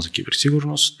закона за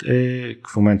киберсигурност, е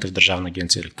в момента в Държавна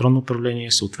агенция електронно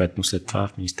управление, съответно след това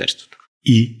в Министерството.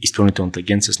 И изпълнителната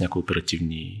агенция с някои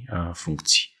оперативни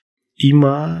функции.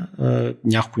 Има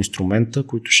няколко инструмента,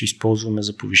 които ще използваме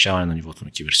за повишаване на нивото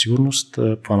на киберсигурност.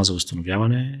 Плана за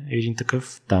възстановяване е един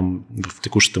такъв. Там в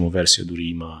текущата му версия дори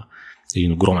има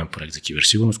един огромен проект за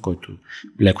киберсигурност, който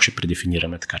леко ще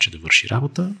предефинираме така, че да върши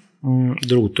работа.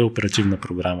 Другото е оперативна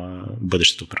програма,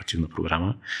 бъдещата оперативна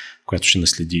програма, която ще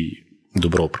наследи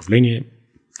добро управление.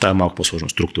 Та е малко по-сложно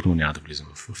структурно, няма да влизам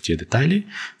в тия детайли.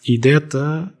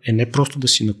 Идеята е не просто да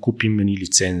си накупим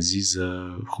лицензи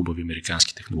за хубави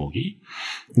американски технологии.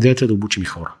 Идеята е да обучим и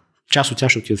хора. Част от тях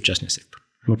ще отидат в частния сектор,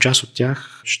 но част от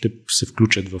тях ще се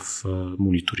включат в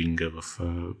мониторинга, в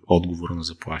отговора на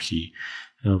заплахи,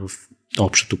 в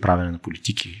общото правене на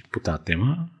политики по тази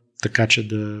тема, така че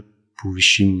да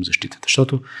повишим защитата.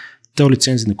 Защото тези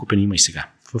лицензи накупени има и сега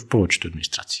в повечето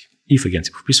администрации. И в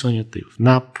агенция по вписванията, и в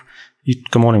НАП, и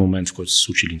към ония момент, в който са се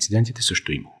случили инцидентите,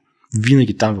 също е имало.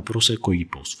 Винаги там въпросът е кой ги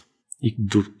ползва. И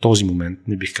до този момент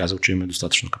не бих казал, че имаме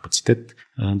достатъчно капацитет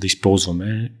да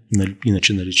използваме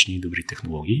иначе налични добри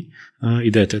технологии.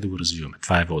 Идеята е да го развиваме.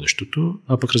 Това е водещото.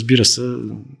 А пък разбира се,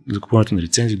 закупуването на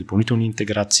лицензии, допълнителни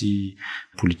интеграции,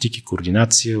 политики,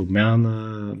 координация, обмяна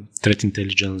на threat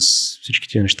intelligence, всички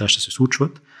тия неща ще се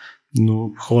случват,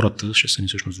 но хората ще са ни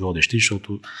всъщност водещи,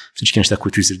 защото всички неща,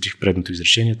 които изредих в предното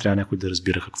изречение, трябва някой да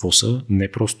разбира какво са,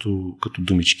 не просто като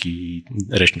думички и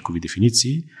речникови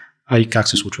дефиниции, а и как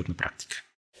се случват на практика.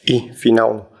 И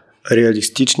финално,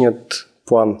 реалистичният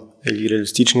план или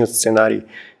реалистичният сценарий,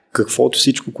 каквото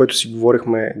всичко, което си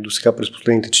говорихме до сега през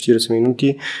последните 40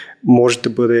 минути, може да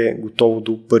бъде готово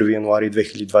до 1 януари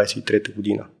 2023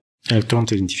 година.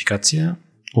 Електронната идентификация,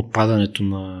 отпадането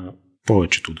на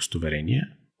повечето удостоверения,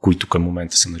 които към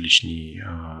момента са налични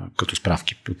като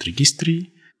справки от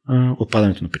регистри,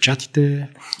 отпадането на печатите,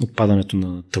 отпадането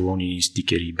на талони,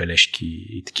 стикери, бележки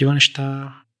и такива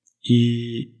неща,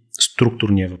 и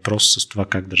структурния въпрос с това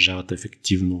как държавата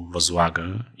ефективно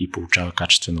възлага и получава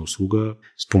качествена услуга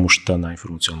с помощта на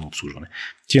информационно обслужване.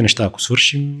 Тия неща, ако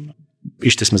свършим, и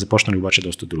ще сме започнали обаче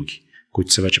доста други,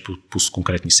 които са вече по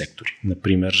конкретни сектори.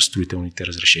 Например, строителните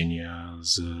разрешения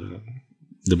за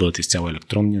да бъдат изцяло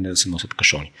електронни, а не да се носят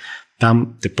кашони.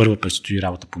 Там тепърва предстои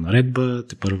работа по наредба,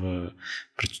 тепърва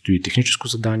предстои техническо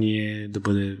задание да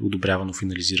бъде одобрявано,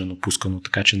 финализирано, пускано,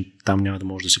 така че там няма да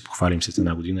може да се похвалим след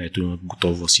една година. Ето има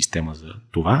готова система за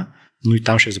това, но и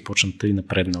там ще е започната и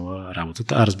напреднала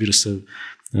работата. А разбира се,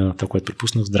 това, което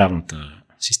пропуснах, здравната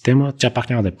система, тя пак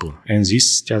няма да е пълна.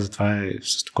 NZIS, тя затова е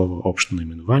с такова общо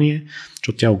наименование,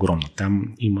 защото тя е огромна.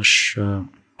 Там имаш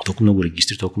толкова много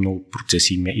регистри, толкова много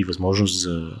процеси и възможност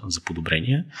за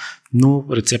подобрение, но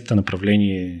рецепта,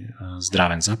 направление,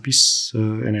 здравен запис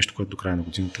е нещо, което до края на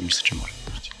годината мисля, че може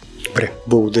да бъде. Добре,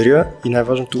 благодаря и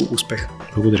най-важното успех.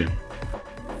 Благодаря.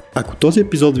 Ако този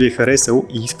епизод ви е харесал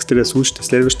и искате да слушате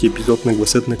следващия епизод на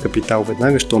Гласът на Капитал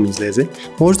веднага, щом излезе,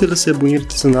 можете да се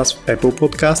абонирате за нас в Apple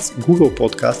Podcast, Google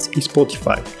Podcast и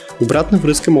Spotify. Обратна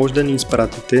връзка може да ни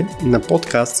изпратите на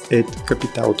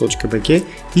podcast@capital.bg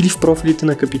или в профилите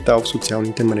на Капитал в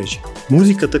социалните мрежи.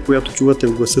 Музиката, която чувате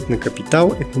в Гласът на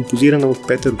Капитал, е композирана от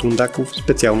Петър Дундаков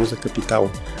специално за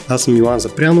Капитал. Аз съм Милан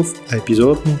Запрянов, а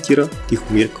епизодът монтира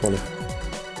Тихомир Колев.